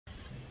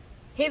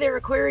Hey there,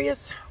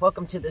 Aquarius.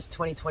 Welcome to this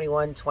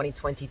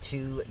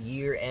 2021-2022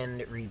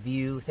 year-end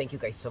review. Thank you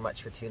guys so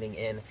much for tuning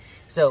in.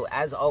 So,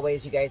 as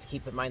always, you guys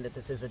keep in mind that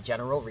this is a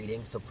general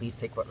reading, so please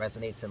take what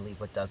resonates and leave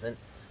what doesn't.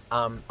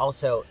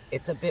 Also,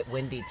 it's a bit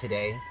windy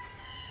today,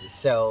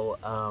 so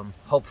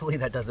hopefully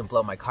that doesn't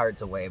blow my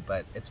cards away,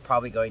 but it's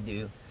probably going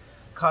to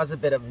cause a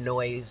bit of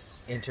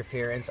noise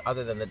interference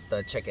other than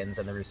the chickens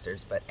and the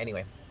roosters. But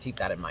anyway, keep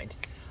that in mind.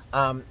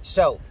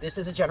 So, this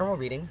is a general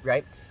reading,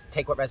 right?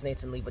 Take what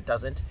resonates and leave what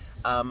doesn't.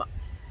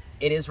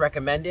 It is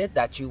recommended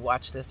that you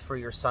watch this for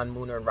your sun,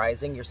 moon, or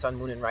rising. Your sun,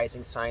 moon, and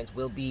rising signs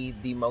will be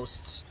the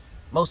most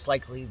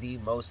likely the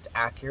most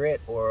accurate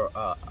or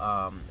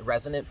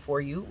resonant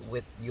for you,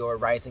 with your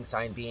rising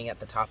sign being at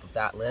the top of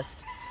that list.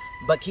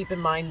 But keep in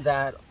mind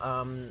that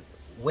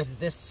with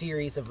this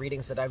series of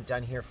readings that I've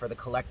done here for the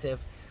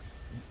collective,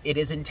 it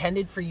is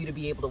intended for you to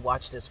be able to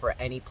watch this for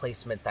any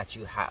placement that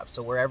you have.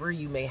 So wherever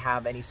you may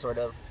have any sort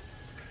of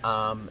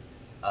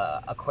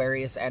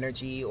Aquarius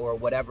energy, or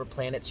whatever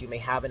planets you may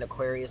have in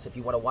Aquarius, if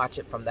you want to watch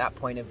it from that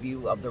point of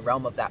view of the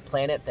realm of that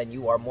planet, then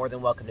you are more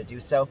than welcome to do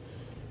so.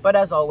 But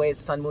as always,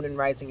 sun, moon, and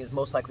rising is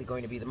most likely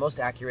going to be the most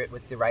accurate,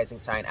 with the rising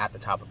sign at the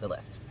top of the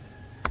list.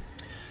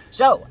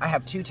 So I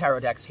have two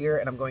tarot decks here,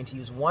 and I'm going to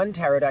use one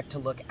tarot deck to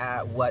look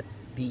at what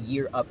the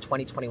year of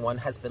 2021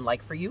 has been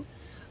like for you.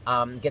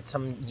 Get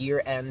some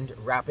year-end,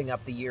 wrapping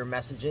up the year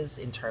messages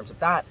in terms of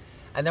that.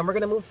 And then we're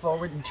going to move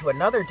forward into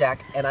another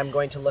deck, and I'm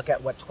going to look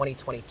at what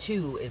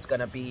 2022 is going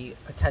to be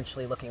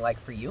potentially looking like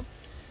for you.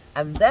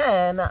 And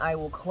then I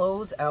will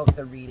close out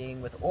the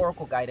reading with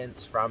oracle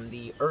guidance from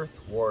the Earth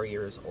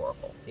Warriors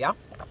Oracle. Yeah?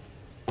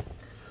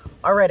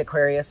 All right,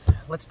 Aquarius,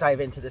 let's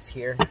dive into this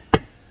here.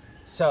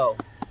 So,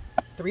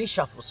 3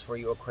 shuffles for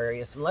you,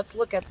 Aquarius, and let's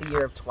look at the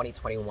year of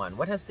 2021.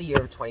 What has the year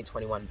of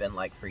 2021 been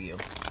like for you?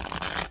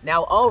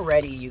 Now,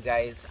 already, you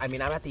guys, I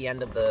mean, I'm at the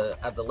end of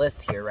the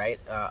list here, right?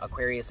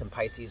 Aquarius and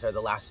Pisces are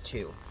the last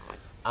 2.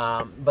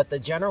 But the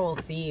general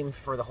theme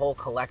for the whole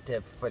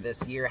collective for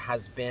this year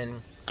has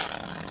been,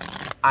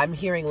 I'm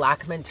hearing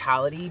lack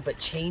mentality, but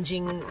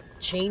changing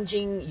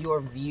your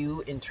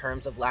view in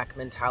terms of lack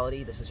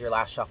mentality. This is your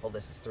last shuffle.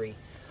 This is 3.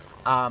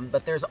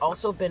 But there's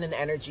also been an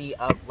energy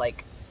of,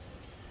 like,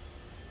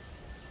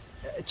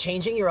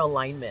 changing your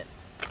alignment.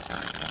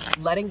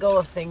 Letting go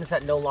of things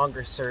that no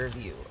longer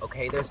serve you,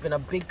 okay? There's been a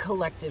big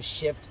collective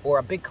shift, or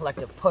a big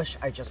collective push,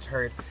 I just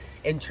heard,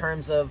 in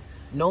terms of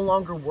no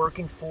longer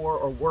working for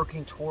or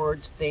working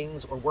towards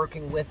things, or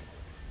working with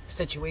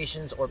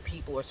situations or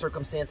people or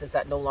circumstances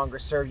that no longer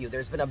serve you.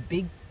 There's been a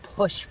big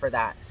push for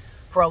that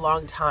for a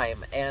long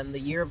time, and the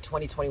year of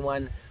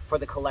 2021 for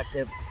the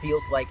collective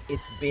feels like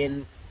it's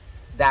been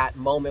that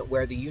moment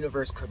where the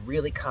universe could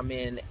really come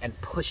in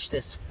and push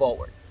this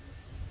forward,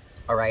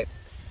 all right?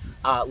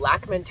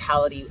 Lack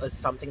mentality is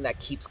something that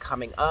keeps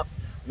coming up.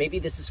 Maybe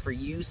this is for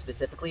you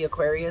specifically,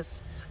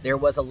 Aquarius. There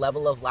was a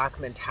level of lack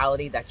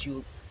mentality that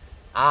you,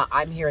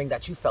 I'm hearing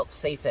that you felt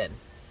safe in,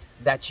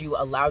 that you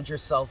allowed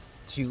yourself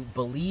to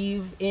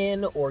believe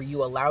in, or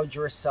you allowed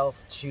yourself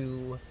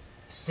to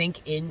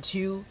sink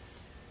into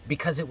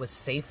because it was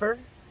safer.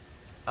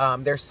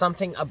 There's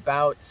something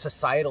about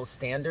societal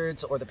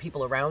standards, or the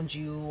people around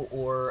you,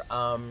 or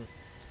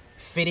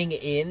fitting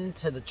in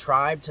to the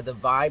tribe, to the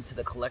vibe, to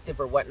the collective,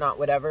 or whatnot,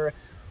 whatever,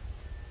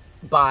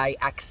 by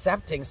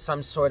accepting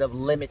some sort of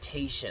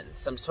limitation,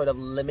 some sort of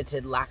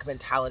limited lack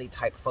mentality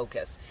type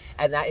focus.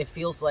 And that it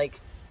feels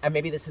like, and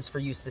maybe this is for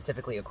you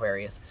specifically,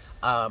 Aquarius,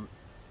 and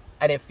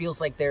it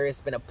feels like there has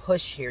been a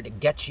push here to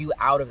get you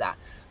out of that,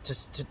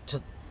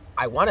 to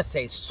I want to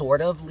say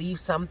sort of leave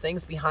some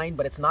things behind,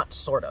 but it's not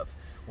sort of.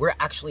 We're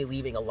actually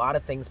leaving a lot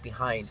of things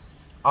behind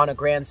on a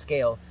grand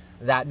scale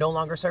that no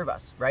longer serve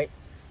us, right?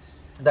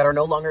 That are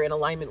no longer in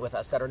alignment with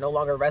us, that are no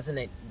longer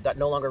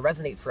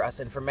resonate for us.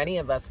 And for many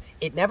of us,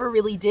 it never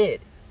really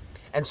did.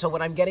 And so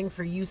what I'm getting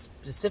for you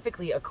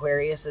specifically,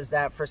 Aquarius, is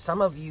that for some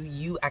of you,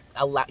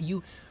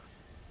 you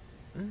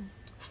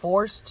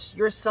forced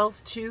yourself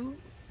to,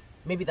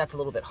 maybe that's a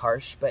little bit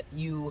harsh, but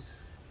you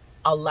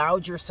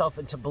allowed yourself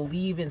to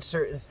believe in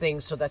certain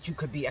things so that you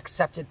could be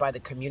accepted by the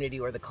community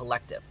or the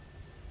collective.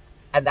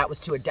 And that was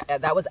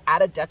that was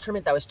at a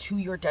detriment. That was to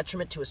your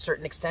detriment to a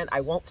certain extent.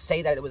 I won't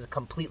say that it was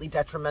completely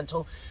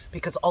detrimental,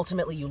 because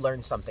ultimately you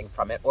learned something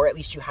from it, or at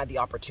least you had the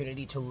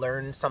opportunity to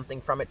learn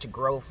something from it, to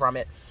grow from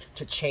it,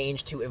 to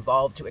change, to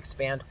evolve, to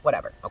expand,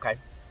 whatever, okay?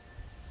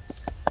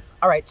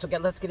 All right, so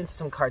let's get into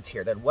some cards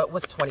here then. What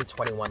was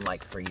 2021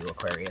 like for you,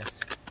 Aquarius?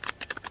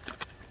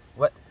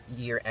 What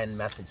year-end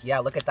message? Yeah,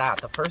 look at that.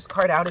 The first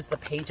card out is the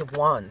Page of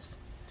Wands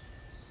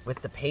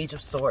with the Page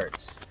of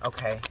Swords,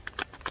 okay?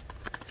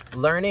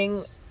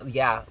 Learning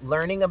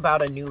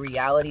about a new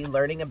reality,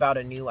 learning about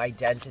a new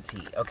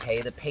identity,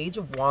 okay? The Page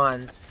of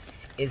Wands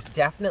is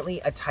definitely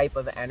a type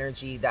of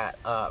energy that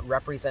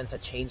represents a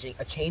change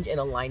in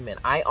alignment.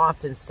 I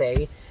often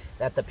say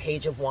that the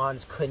Page of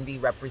Wands could be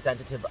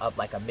representative of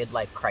like a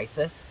midlife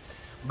crisis,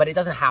 but it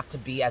doesn't have to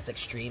be as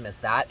extreme as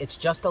that. It's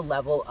just a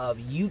level of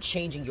you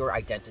changing your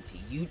identity,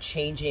 you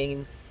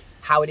changing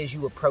how it is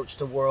you approach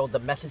the world, the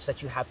message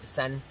that you have to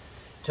send,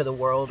 to the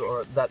world,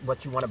 or that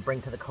what you want to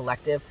bring to the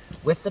collective.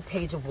 With the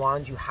Page of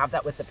Wands, you have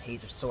that with the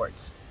Page of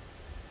Swords.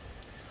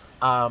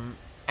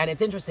 And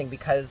it's interesting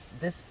because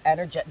this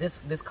energy,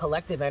 this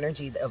collective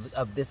energy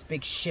of this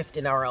big shift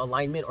in our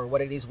alignment, or what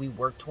it is we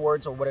work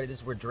towards, or what it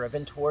is we're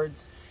driven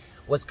towards,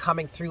 was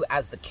coming through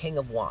as the King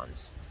of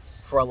Wands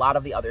for a lot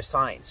of the other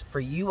signs.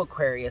 For you,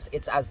 Aquarius,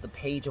 it's as the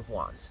Page of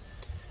Wands.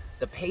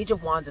 The Page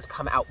of Wands has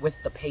come out with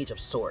the Page of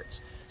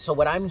Swords. So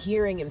what I'm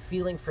hearing and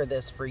feeling for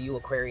this for you,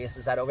 Aquarius,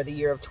 is that over the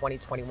year of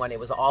 2021, it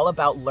was all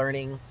about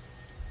learning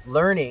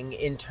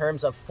in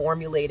terms of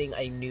formulating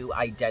a new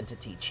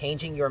identity,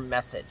 changing your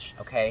message,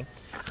 okay?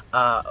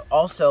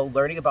 Also,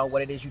 learning about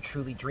what it is you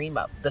truly dream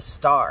of. The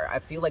Star. I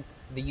feel like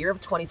the year of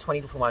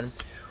 2021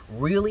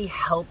 really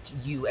helped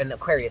you. And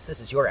Aquarius, this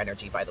is your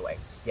energy, by the way.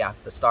 Yeah,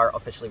 the Star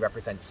officially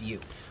represents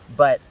you.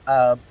 But,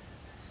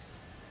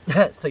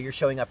 so you're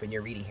showing up in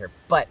your reading here.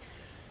 But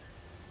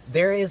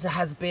there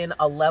has been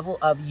a level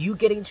of you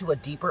getting to a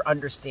deeper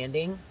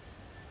understanding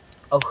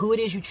of who it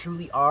is you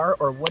truly are,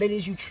 or what it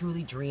is you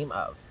truly dream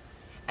of,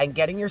 and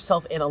getting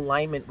yourself in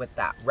alignment with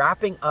that,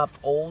 wrapping up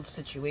old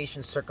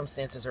situations,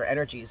 circumstances, or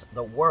energies,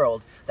 the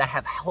world, that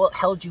have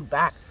held you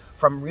back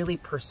from really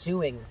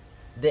pursuing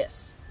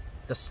this,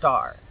 the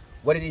Star,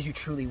 what it is you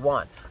truly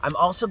want. I'm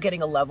also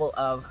getting a level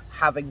of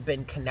having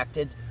been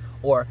connected,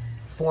 or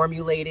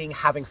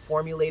having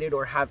formulated,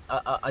 or have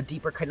a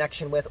deeper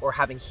connection with, or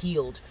having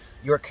healed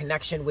your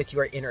connection with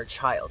your inner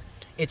child.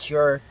 It's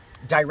your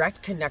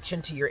direct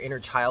connection to your inner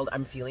child,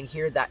 I'm feeling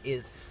here, that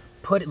is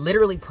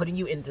literally putting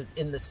you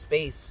in the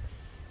space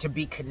to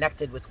be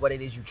connected with what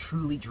it is you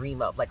truly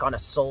dream of, like on a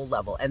soul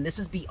level. And this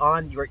is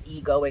beyond your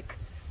egoic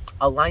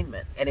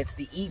alignment, and it's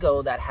the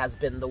ego that has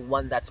been the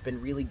one that's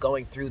been really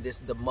going through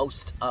the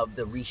most of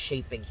the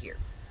reshaping here,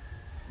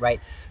 right?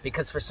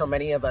 Because for so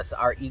many of us,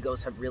 our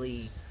egos have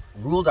really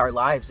ruled our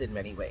lives in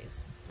many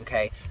ways,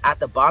 okay? At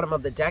the bottom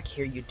of the deck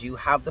here, you do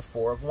have the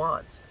Four of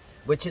Wands,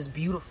 which is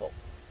beautiful.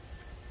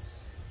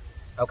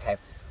 Okay,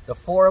 the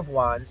Four of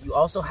Wands. You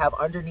also have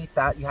underneath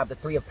that, you have the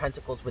Three of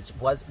Pentacles, which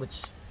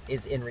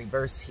is in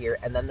reverse here,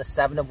 and then the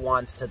Seven of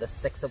Wands to the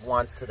Six of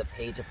Wands to the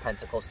Page of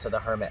Pentacles to the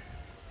Hermit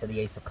to the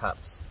Ace of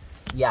Cups.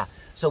 Yeah,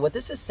 so what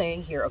this is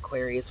saying here,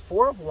 Aquarius,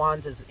 Four of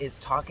Wands is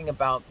talking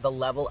about the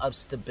level of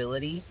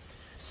stability,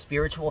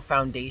 spiritual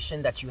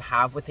foundation that you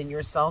have within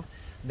yourself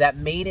that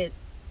made it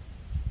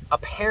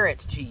apparent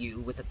to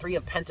you with the Three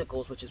of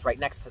Pentacles, which is right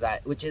next to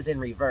that, which is in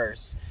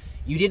reverse.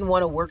 You didn't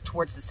want to work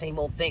towards the same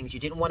old things. You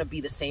didn't want to be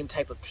the same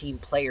type of team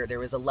player. There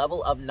was a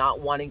level of not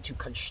wanting to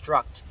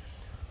construct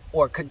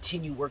or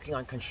continue working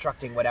on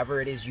constructing whatever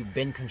it is you've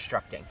been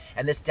constructing.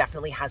 And this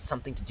definitely has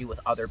something to do with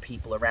other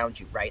people around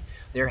you, right?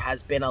 There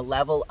has been a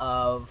level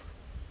of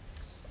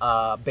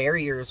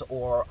barriers,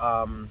 or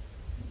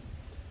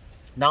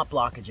not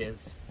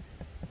blockages,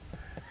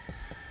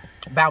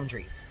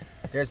 boundaries.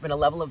 There's been a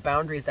level of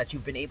boundaries that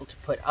you've been able to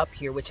put up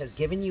here, which has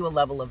given you a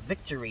level of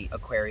victory,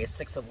 Aquarius,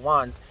 Six of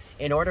Wands,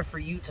 in order for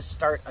you to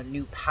start a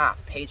new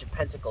path, Page of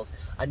Pentacles,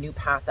 a new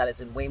path that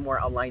is in way more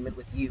alignment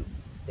with you,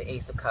 the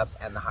Ace of Cups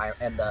and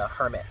the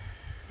Hermit,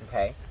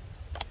 okay?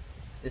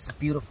 This is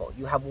beautiful.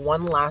 You have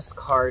one last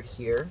card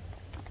here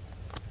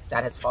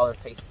that has fallen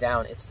face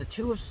down. It's the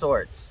Two of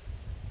Swords.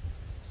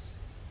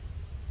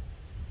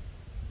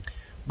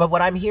 But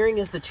what I'm hearing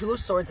is the Two of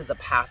Swords is a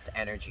past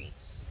energy.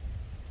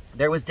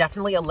 There was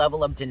definitely a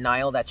level of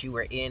denial that you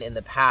were in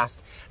the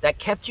past that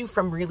kept you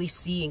from really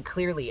seeing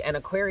clearly. And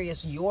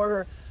Aquarius,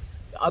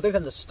 other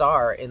than the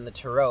Star in the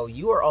Tarot,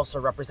 you are also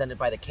represented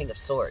by the King of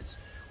Swords,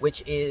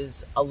 which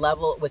is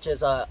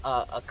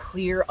a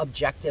clear,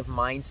 objective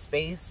mind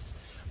space,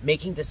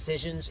 making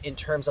decisions in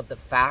terms of the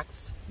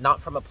facts,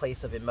 not from a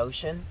place of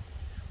emotion.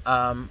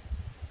 But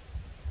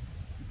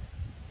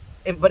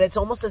it's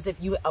almost as if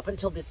up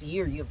until this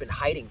year, you've been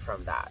hiding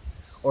from that,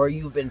 or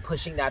you've been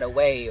pushing that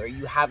away, or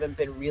you haven't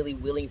been really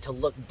willing to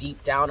look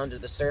deep down under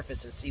the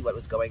surface and see what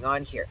was going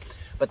on here.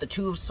 But the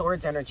Two of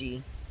Swords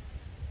energy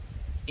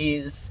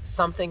is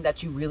something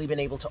that you've really been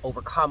able to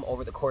overcome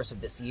over the course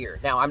of this year.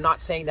 Now, I'm not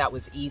saying that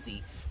was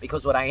easy,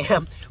 because what I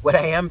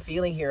am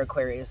feeling here,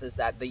 Aquarius, is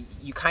that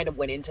you kind of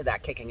went into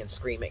that kicking and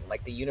screaming.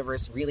 Like the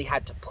universe really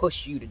had to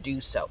push you to do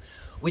so,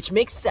 which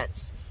makes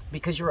sense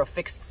because you're a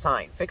fixed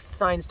sign. Fixed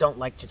signs don't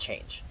like to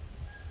change.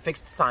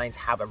 Fixed signs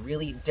have a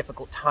really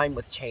difficult time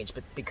with change,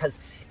 but because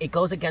it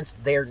goes against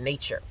their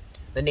nature.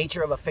 The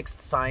nature of a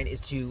fixed sign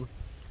is to,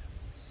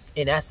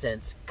 in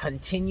essence,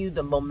 continue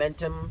the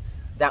momentum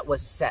that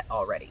was set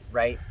already,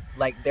 right?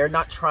 Like they're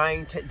not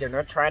trying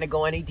to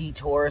go any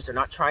detours. They're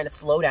not trying to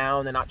slow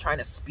down. They're not trying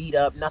to speed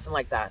up, nothing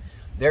like that.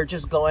 They're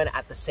just going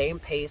at the same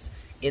pace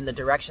in the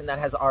direction that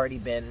has already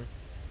been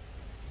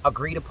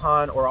agreed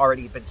upon or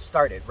already been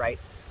started, right?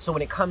 So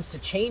when it comes to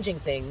changing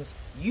things,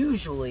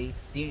 usually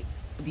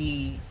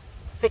the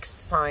fixed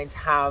signs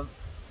have,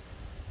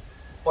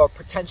 or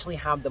potentially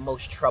have, the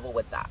most trouble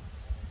with that.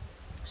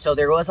 So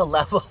there was a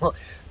level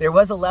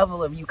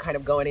of you kind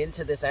of going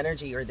into this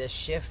energy or this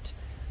shift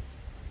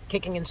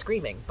kicking and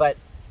screaming. But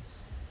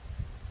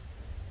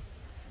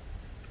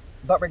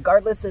But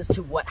regardless as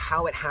to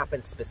how it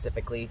happened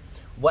specifically,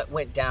 what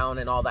went down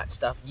and all that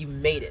stuff, you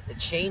made it. The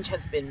change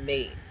has been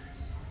made.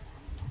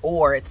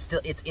 Or it's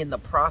in the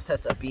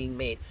process of being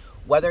made.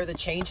 Whether the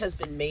change has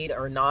been made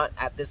or not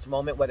at this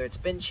moment, whether it's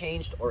been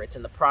changed or it's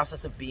in the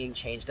process of being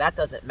changed, that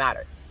doesn't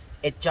matter.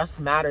 It just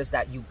matters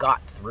that you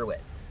got through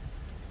it.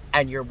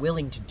 And you're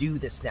willing to do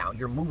this now.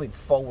 You're moving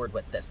forward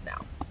with this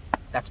now.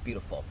 That's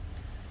beautiful.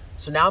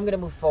 So now I'm going to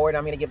move forward.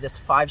 I'm going to give this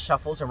 5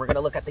 shuffles, and we're going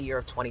to look at the year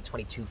of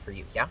 2022 for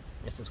you. Yeah?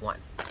 This is 1.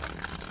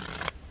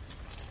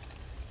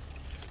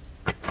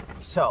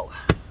 So,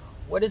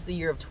 what is the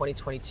year of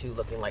 2022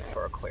 looking like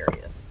for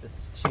Aquarius? This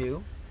is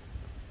 2.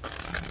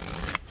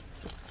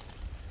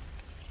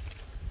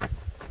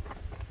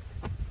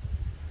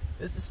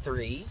 This is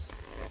 3.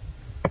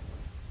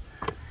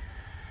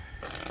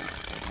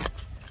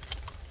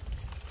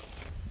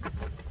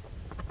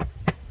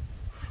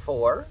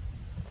 4.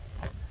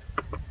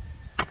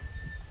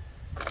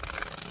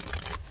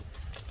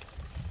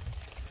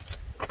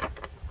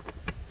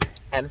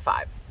 And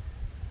 5.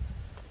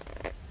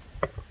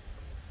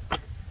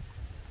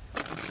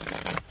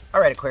 All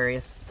right,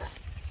 Aquarius.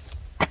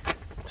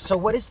 So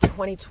what is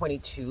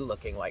 2022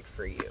 looking like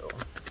for you?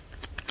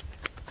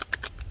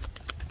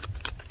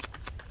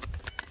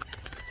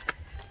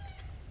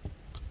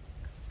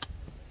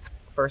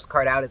 First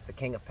card out is the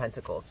King of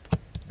Pentacles.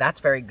 That's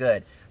very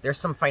good. There's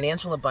some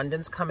financial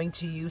abundance coming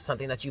to you.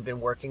 Something that you've been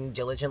working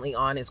diligently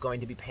on is going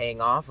to be paying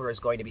off, or is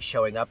going to be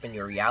showing up in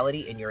your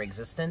reality, in your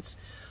existence.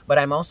 But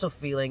I'm also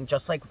feeling,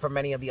 just like for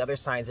many of the other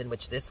signs in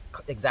which this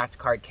exact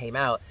card came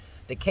out,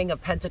 the King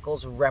of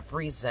Pentacles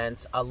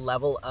represents a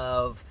level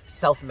of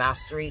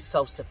self-mastery,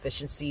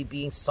 self-sufficiency,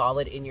 being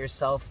solid in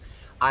yourself.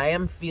 I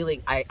am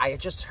feeling, I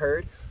just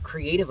heard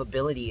creative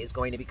ability is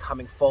going to be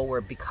coming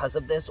forward because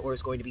of this, or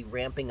is going to be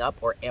ramping up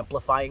or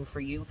amplifying for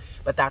you.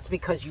 But that's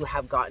because you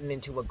have gotten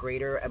into a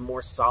greater and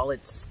more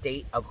solid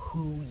state of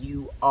who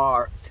you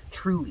are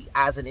truly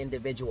as an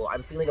individual.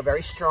 I'm feeling a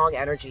very strong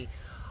energy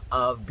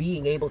of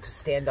being able to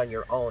stand on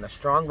your own, a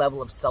strong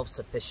level of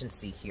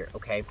self-sufficiency here,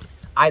 okay?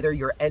 Either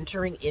you're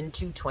entering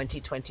into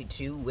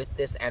 2022 with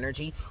this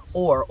energy,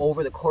 or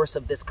over the course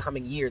of this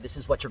coming year, this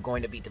is what you're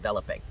going to be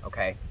developing,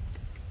 okay?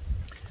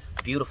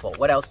 Beautiful.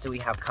 What else do we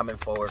have coming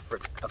forward for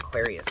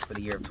Aquarius for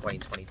the year of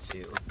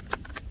 2022?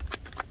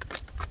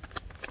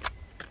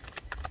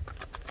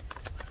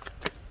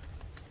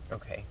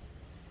 Okay.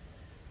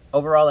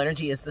 Overall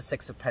energy is the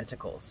 6 of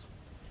Pentacles.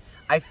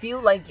 I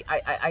feel like,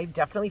 I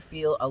definitely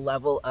feel a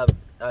level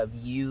of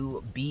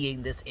you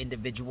being this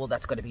individual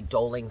that's going to be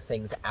doling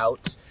things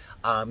out,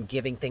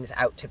 giving things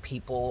out to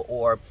people,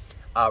 or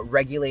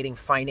regulating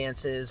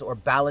finances, or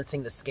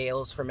balancing the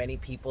scales for many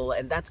people.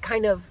 And that's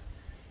kind of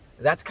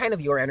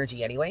your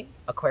energy anyway,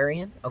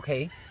 Aquarian,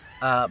 okay?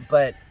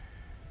 But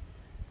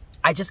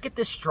I just get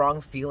this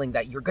strong feeling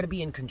that you're going to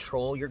be in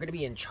control, you're going to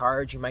be in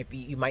charge. You might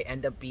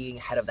end up being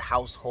head of the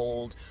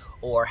household,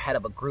 or head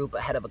of a group,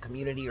 head of a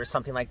community, or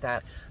something like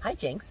that. Hi,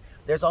 Jinx.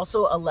 There's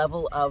also a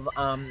level of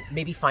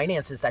maybe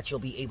finances that you'll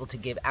be able to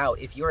give out.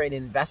 If you're an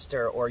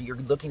investor, or you're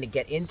looking to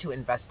get into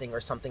investing or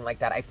something like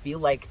that, I feel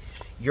like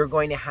you're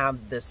going to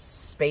have the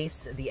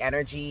space, the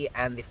energy,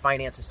 and the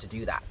finances to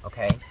do that,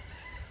 okay?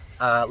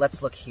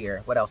 Let's look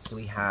here. What else do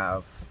we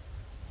have?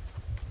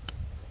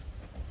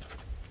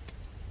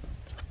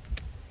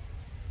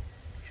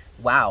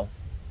 Wow.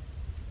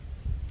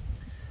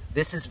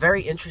 This is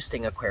very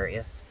interesting,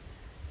 Aquarius.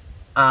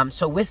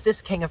 So with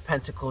this King of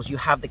Pentacles, you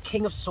have the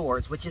King of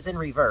Swords, which is in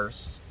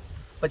reverse,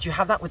 but you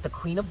have that with the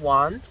Queen of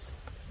Wands,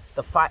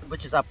 the 5,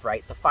 which is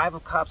upright, the 5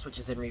 of Cups, which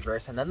is in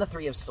reverse, and then the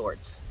 3 of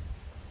Swords.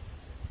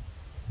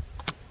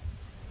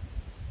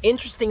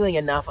 Interestingly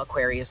enough,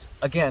 Aquarius,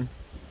 again,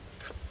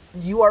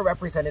 you are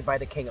represented by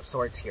the King of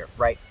Swords here,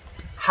 right?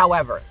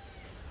 However,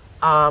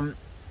 I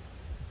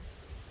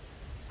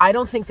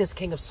don't think this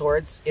King of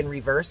Swords in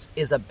reverse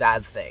is a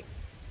bad thing.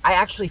 I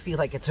actually feel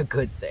like it's a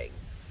good thing,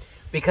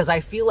 because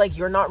I feel like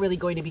you're not really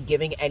going to be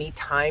giving any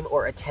time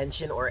or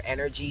attention or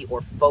energy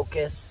or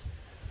focus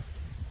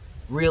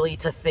really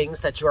to things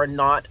that you're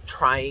not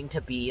trying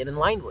to be in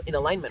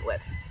alignment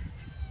with.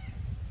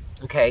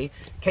 Okay?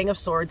 King of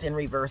Swords in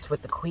reverse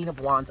with the Queen of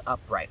Wands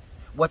upright.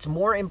 What's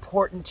more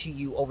important to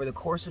you over the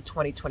course of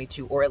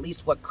 2022, or at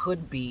least what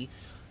could be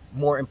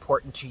more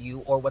important to you,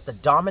 or what the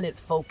dominant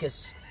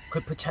focus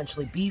could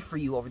potentially be for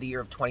you over the year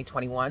of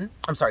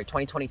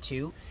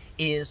 2022,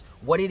 is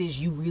what it is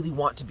you really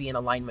want to be in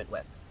alignment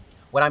with.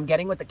 What I'm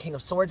getting with the King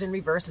of Swords in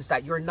reverse is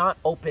that you're not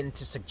open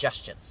to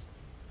suggestions.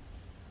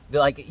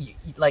 Like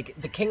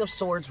the King of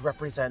Swords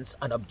represents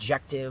an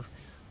objective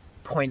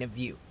point of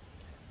view.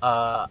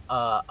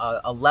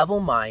 A level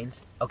mind,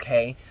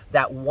 okay,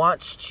 that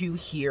wants to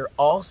hear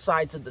all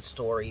sides of the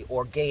story,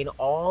 or gain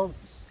all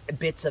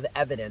bits of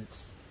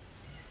evidence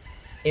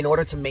in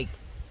order to make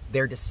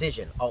their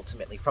decision,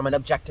 ultimately, from an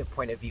objective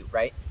point of view,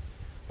 right?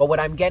 But what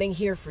I'm getting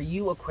here for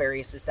you,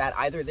 Aquarius, is that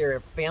either there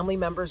are family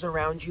members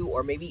around you,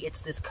 or maybe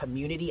it's this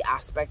community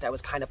aspect I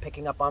was kind of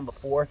picking up on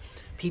before.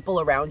 People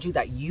around you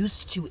that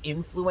used to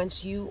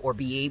influence you, or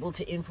be able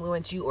to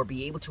influence you, or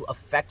be able to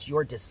affect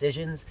your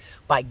decisions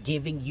by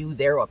giving you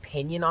their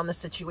opinion on the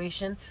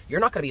situation. You're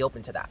not going to be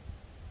open to that.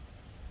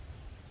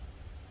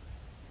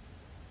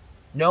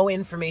 No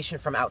information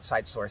from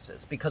outside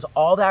sources, because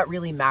all that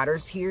really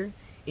matters here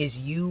is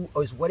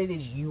what it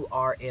is you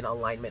are in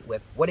alignment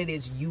with, what it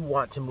is you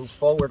want to move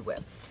forward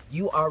with.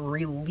 You are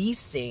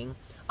releasing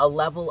a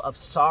level of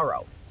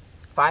sorrow.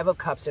 5 of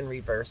Cups in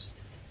reverse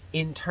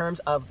in terms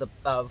of the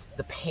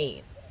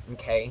pain,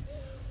 okay?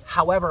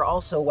 However,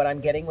 also what I'm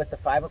getting with the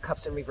 5 of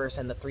Cups in reverse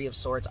and the 3 of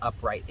Swords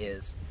upright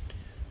is,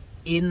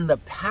 in the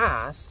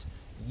past,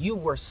 you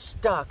were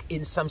stuck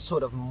in some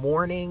sort of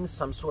mourning,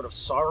 some sort of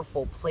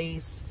sorrowful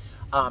place,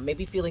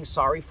 maybe feeling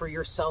sorry for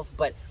yourself,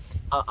 but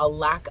a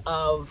lack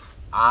of,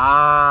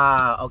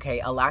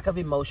 a lack of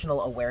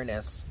emotional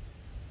awareness.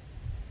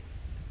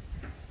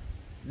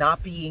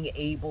 Not being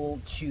able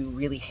to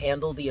really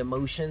handle the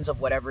emotions of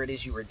whatever it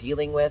is you were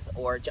dealing with,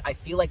 or I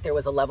feel like there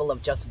was a level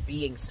of just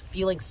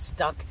feeling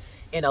stuck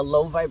in a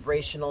low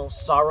vibrational,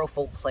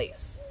 sorrowful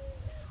place.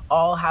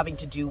 All having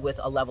to do with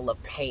a level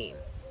of pain.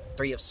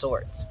 3 of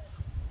Swords.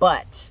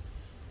 But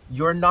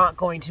you're not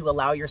going to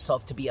allow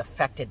yourself to be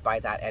affected by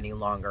that any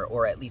longer,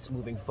 or at least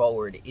moving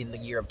forward in the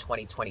year of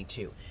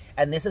 2022.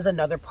 And this is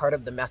another part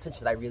of the message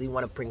that I really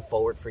want to bring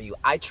forward for you.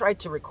 I tried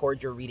to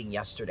record your reading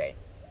yesterday,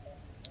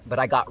 but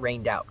I got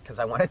rained out because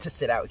I wanted to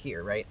sit out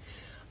here, right?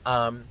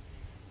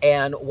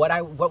 And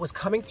what was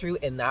coming through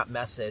in that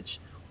message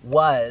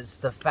was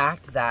the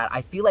fact that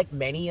I feel like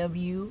many of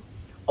you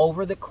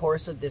over the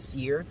course of this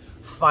year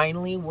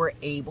finally were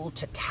able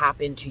to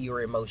tap into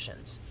your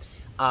emotions.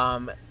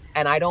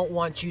 And I don't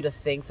want you to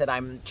think that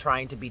I'm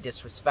trying to be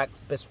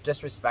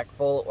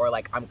disrespectful, or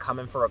like I'm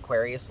coming for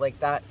Aquarius like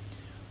that.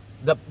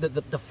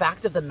 The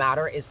fact of the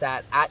matter is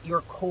that at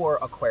your core,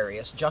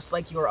 Aquarius, just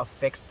like you're a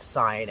fixed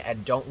sign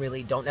and don't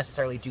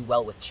necessarily do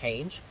well with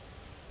change,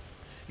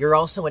 you're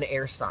also an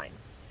air sign.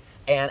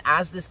 And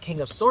as this King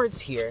of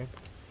Swords here,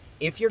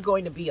 if you're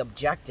going to be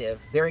objective,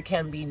 there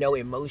can be no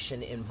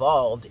emotion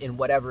involved in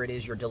whatever it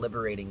is you're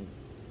deliberating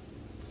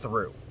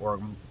through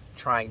or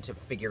trying to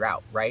figure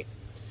out, right?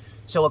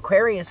 So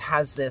Aquarius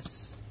has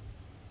this,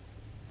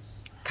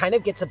 kind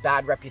of gets a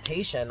bad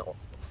reputation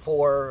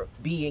for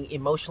being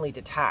emotionally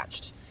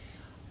detached.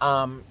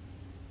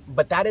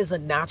 But that is a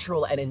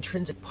natural and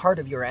intrinsic part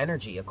of your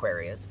energy,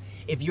 Aquarius.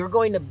 If you're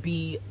going to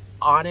be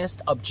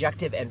honest,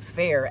 objective, and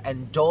fair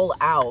and dole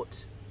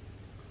out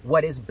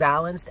what is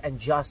balanced and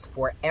just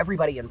for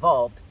everybody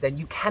involved, then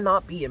you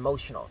cannot be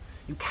emotional.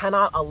 You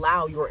cannot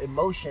allow your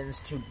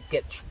emotions to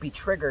be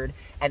triggered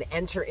and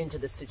enter into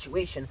the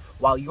situation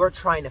while you're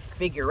trying to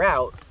figure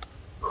out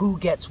who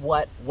gets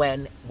what,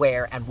 when,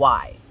 where, and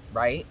why,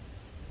 right?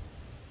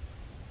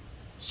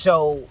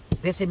 So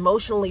this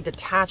emotionally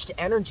detached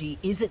energy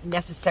isn't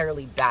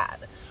necessarily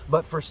bad.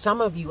 But for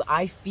some of you,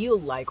 I feel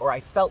like, or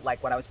I felt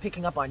like, what I was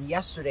picking up on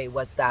yesterday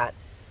was that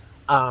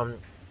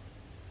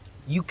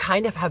you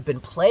kind of have been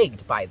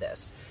plagued by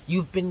this.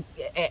 You've been,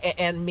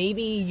 and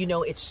maybe, you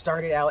know, it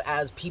started out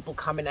as people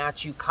coming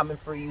at you, coming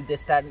for you,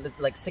 this, that, and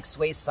like 6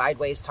 ways,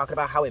 sideways, talking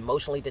about how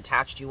emotionally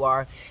detached you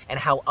are and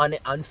how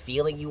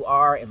unfeeling you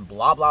are and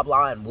blah, blah,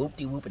 blah, and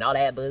whoop-de-whoop and all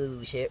that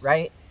bullshit,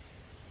 right?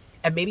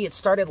 And maybe it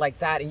started like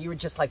that and you were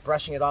just like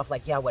brushing it off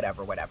like, yeah,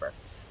 whatever, whatever.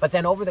 But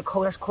then over the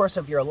course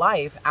of your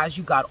life, as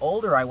you got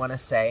older, I want to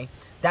say,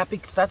 that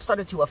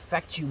started to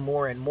affect you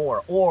more and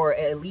more, or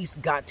at least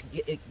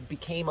it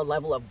became a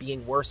level of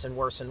being worse and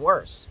worse and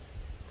worse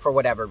for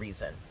whatever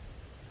reason.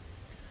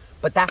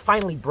 But that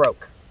finally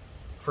broke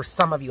for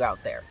some of you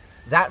out there.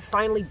 That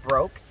finally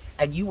broke,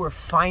 and you were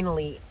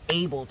finally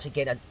able to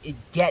get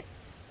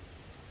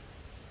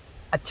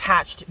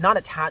attached, not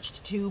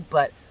attached to,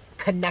 but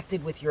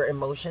connected with your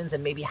emotions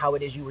and maybe how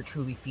it is you were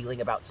truly feeling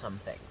about some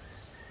things.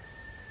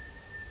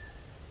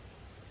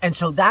 And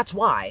so that's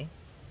why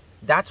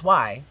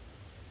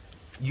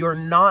you're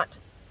not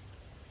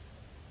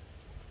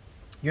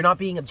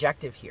being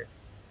objective here.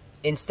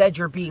 Instead,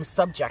 you're being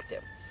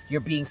subjective.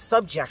 You're being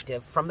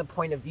subjective from the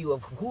point of view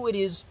of who it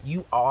is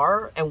you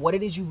are and what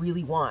it is you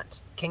really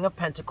want. King of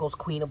Pentacles,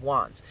 Queen of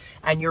Wands.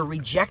 And you're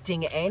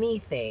rejecting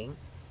anything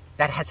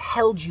that has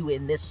held you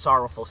in this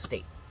sorrowful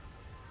state.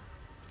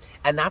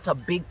 And that's a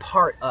big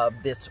part of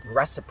this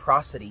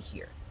reciprocity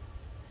here.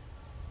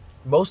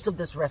 Most of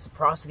this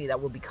reciprocity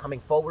that will be coming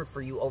forward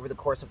for you over the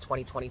course of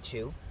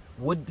 2022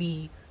 would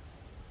be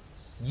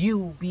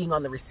you being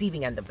on the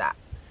receiving end of that.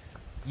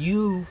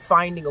 You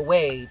finding a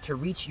way to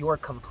reach your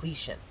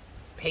completion.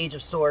 Page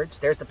of Swords,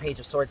 there's the Page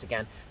of Swords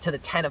again, to the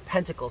 10 of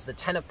Pentacles. The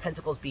 10 of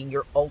Pentacles being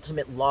your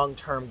ultimate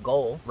long-term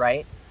goal,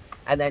 right?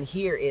 And then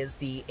here is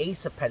the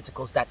Ace of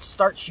Pentacles that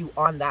starts you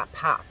on that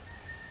path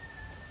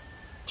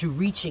to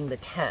reaching the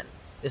 10.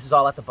 This is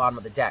all at the bottom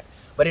of the deck.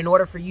 But in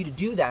order for you to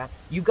do that,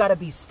 you've got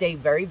to stay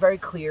very, very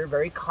clear,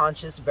 very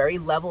conscious, very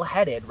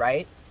level-headed,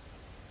 right?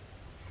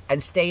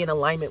 and stay in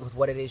alignment with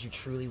what it is you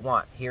truly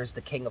want. Here's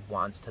the King of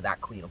Wands to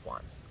that Queen of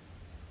Wands.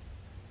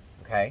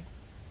 Okay?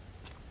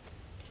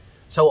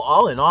 So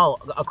all in all,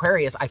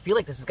 Aquarius, I feel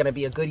like this is going to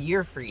be a good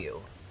year for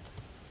you.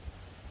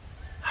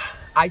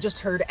 I just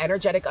heard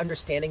energetic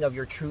understanding of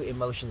your true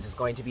emotions is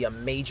going to be a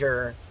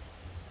major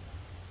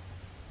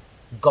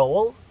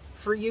goal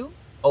for you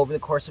over the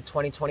course of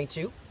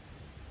 2022.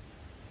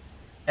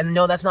 And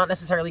no, that's not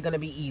necessarily going to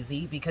be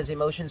easy, because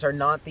emotions are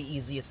not the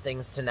easiest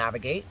things to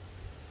navigate.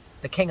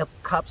 The King of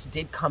Cups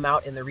did come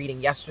out in the reading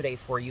yesterday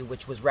for you,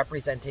 which was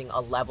representing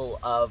a level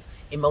of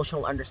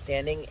emotional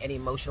understanding and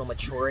emotional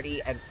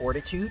maturity and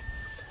fortitude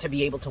to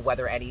be able to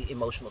weather any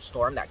emotional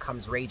storm that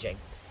comes raging.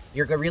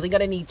 You're really going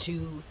to need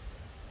to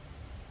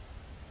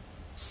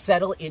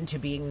settle into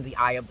being the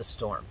eye of the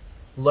storm.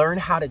 Learn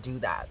how to do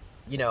that,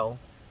 you know,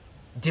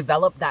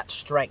 develop that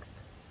strength,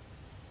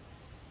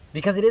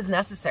 because it is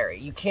necessary.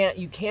 You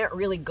can't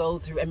really go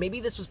through, and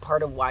maybe this was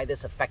part of why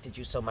this affected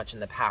you so much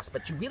in the past,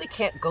 but you really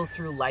can't go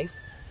through life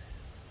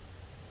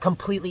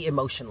completely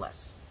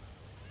emotionless,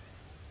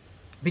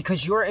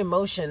 because your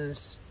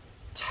emotions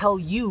tell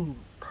you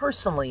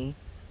personally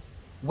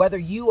whether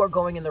you are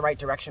going in the right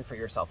direction for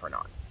yourself or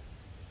not.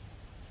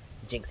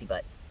 Jinxie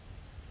butt,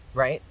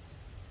 right?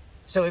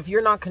 So if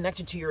you're not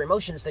connected to your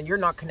emotions, then you're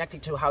not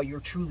connected to how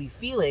you're truly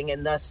feeling,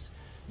 and thus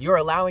you're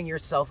allowing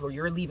yourself, or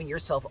you're leaving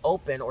yourself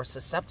open or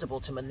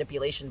susceptible to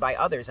manipulation by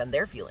others and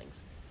their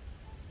feelings.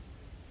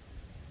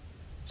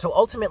 So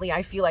ultimately,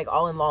 I feel like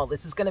all in all,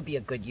 this is going to be a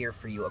good year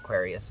for you,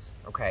 Aquarius,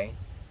 okay?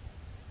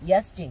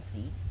 Yes,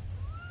 Jinxie.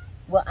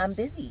 Well, I'm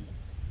busy.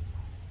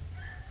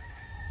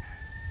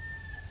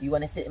 You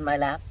want to sit in my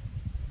lap?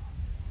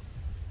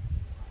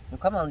 Well,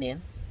 come on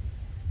in.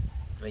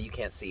 Well, you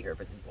can't see her,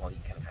 but, well, you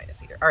can kind of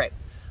see her. All right,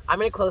 I'm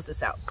going to close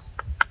this out.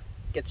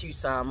 Get you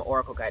some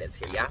oracle guidance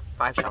here, yeah?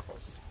 5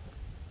 shuffles.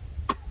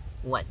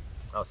 1.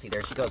 Oh, see,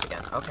 there she goes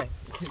again. Okay.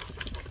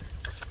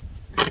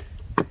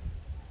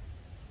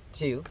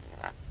 2.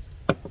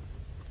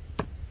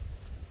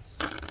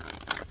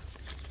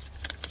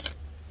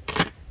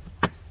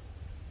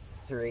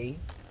 3.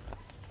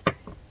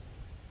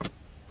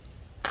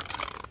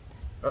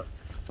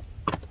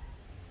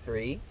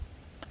 3.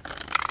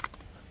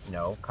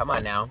 No, come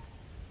on now.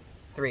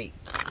 3.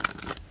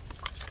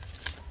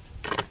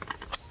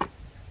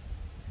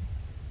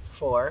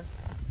 4.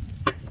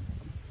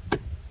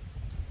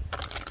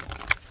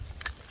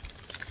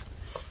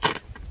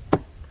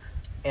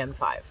 And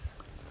 5.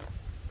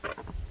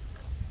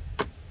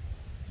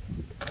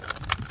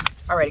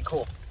 Alrighty,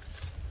 cool.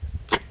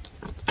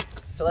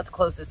 So let's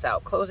close this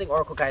out. Closing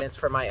oracle guidance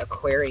for my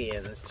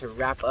Aquarians to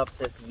wrap up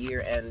this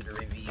year-end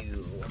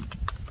review.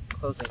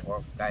 Closing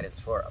oracle guidance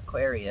for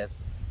Aquarius.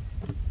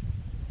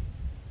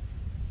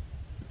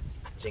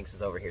 Jinx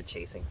is over here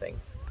chasing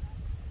things.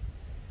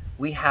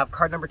 We have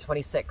card number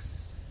 26,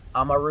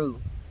 Amaru,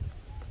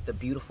 the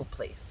beautiful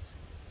place.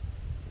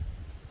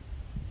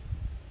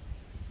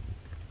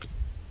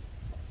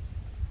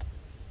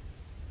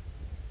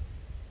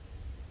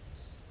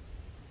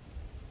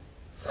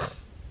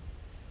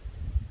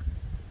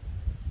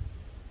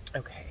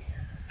 Okay.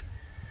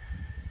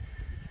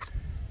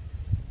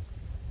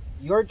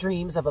 Your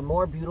dreams of a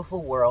more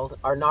beautiful world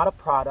are not a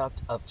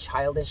product of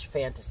childish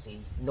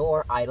fantasy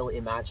nor idle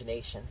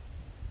imagination.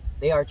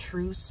 They are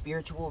true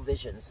spiritual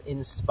visions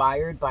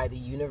inspired by the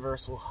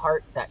universal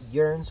heart that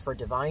yearns for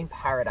divine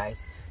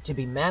paradise to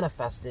be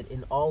manifested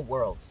in all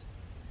worlds.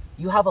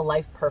 You have a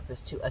life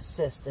purpose to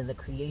assist in the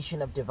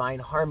creation of divine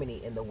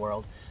harmony in the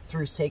world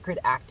through sacred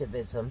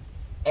activism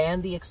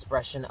and the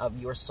expression of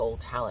your soul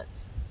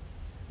talents.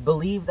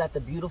 Believe that the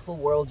beautiful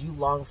world you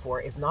long for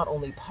is not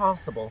only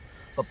possible,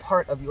 but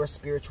part of your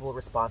spiritual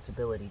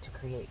responsibility to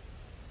create.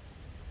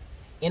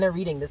 In a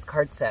reading, this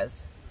card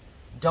says,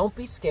 don't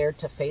be scared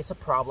to face a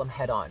problem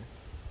head on.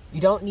 You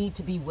don't need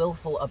to be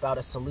willful about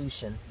a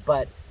solution,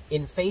 but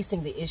in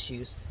facing the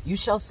issues, you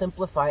shall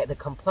simplify the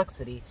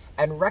complexity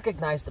and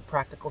recognize the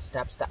practical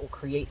steps that will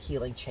create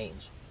healing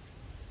change.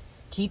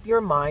 Keep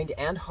your mind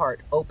and heart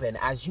open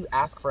as you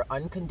ask for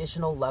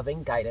unconditional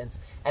loving guidance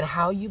and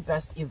how you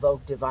best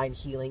evoke divine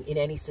healing in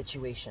any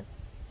situation.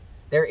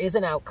 There is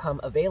an outcome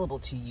available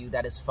to you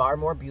that is far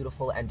more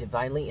beautiful and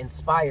divinely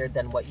inspired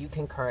than what you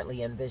can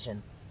currently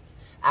envision.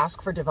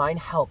 Ask for divine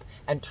help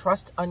and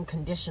trust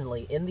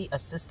unconditionally in the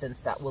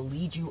assistance that will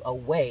lead you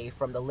away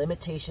from the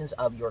limitations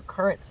of your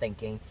current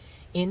thinking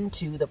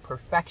into the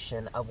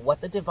perfection of what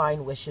the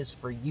divine wishes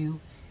for you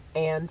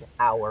and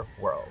our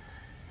world.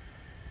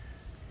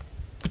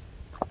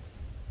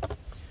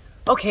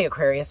 Okay,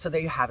 Aquarius, so there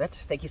you have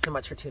it. Thank you so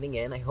much for tuning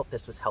in. I hope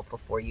this was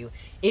helpful for you.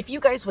 If you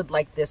guys would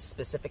like this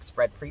specific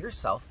spread for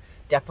yourself,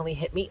 definitely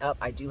hit me up.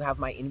 I do have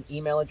my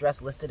email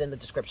address listed in the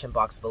description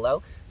box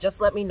below.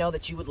 Just let me know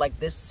that you would like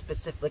this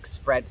specific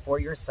spread for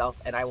yourself,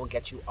 and I will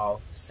get you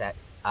all set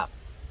up.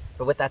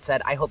 But with that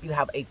said, I hope you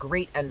have a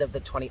great end of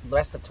the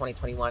rest of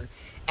 2021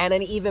 and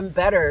an even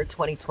better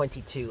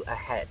 2022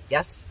 ahead.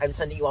 Yes, I'm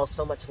sending you all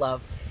so much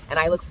love, and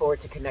I look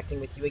forward to connecting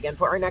with you again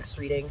for our next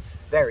reading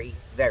very,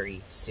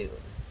 very soon.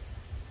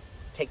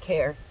 Take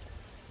care.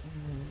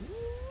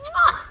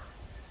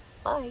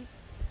 Bye.